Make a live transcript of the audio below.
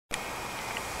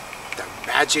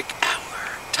Magic Hour,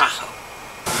 Tahoe.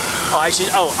 I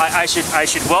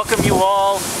should welcome you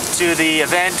all to the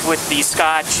event with the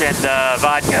scotch and the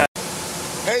vodka.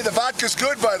 Hey, the vodka's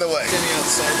good, by the way.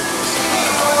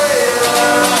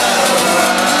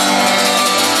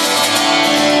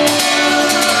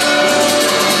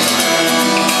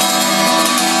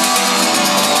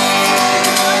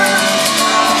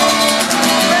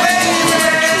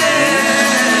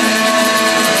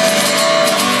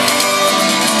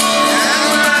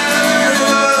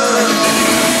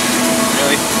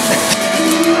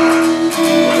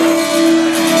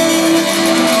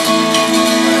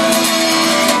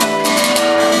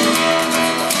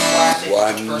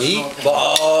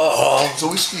 Meatball, So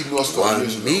we skied North one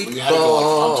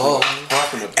meatball,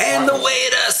 and the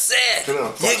waiter said,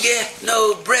 you get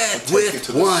no bread with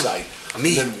one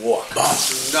meatball.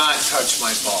 Do not touch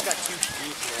my ball.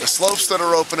 The slopes that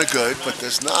are open are good, but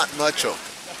there's not much open.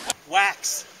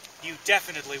 Wax, you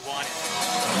definitely want it.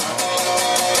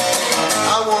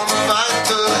 I want to fight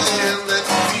the hand that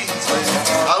feeds me.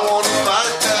 I want to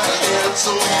fight that hand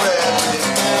so badly.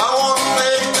 I want to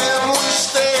make them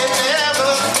wish they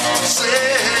never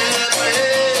said me.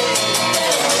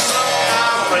 Some of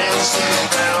my friends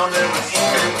sit down every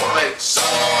evening white. Some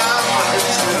of my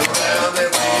friends sit down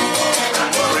every evening and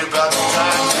worry about the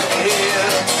times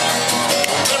ahead.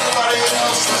 Everybody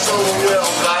else is so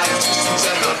well-guided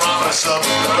and the promise of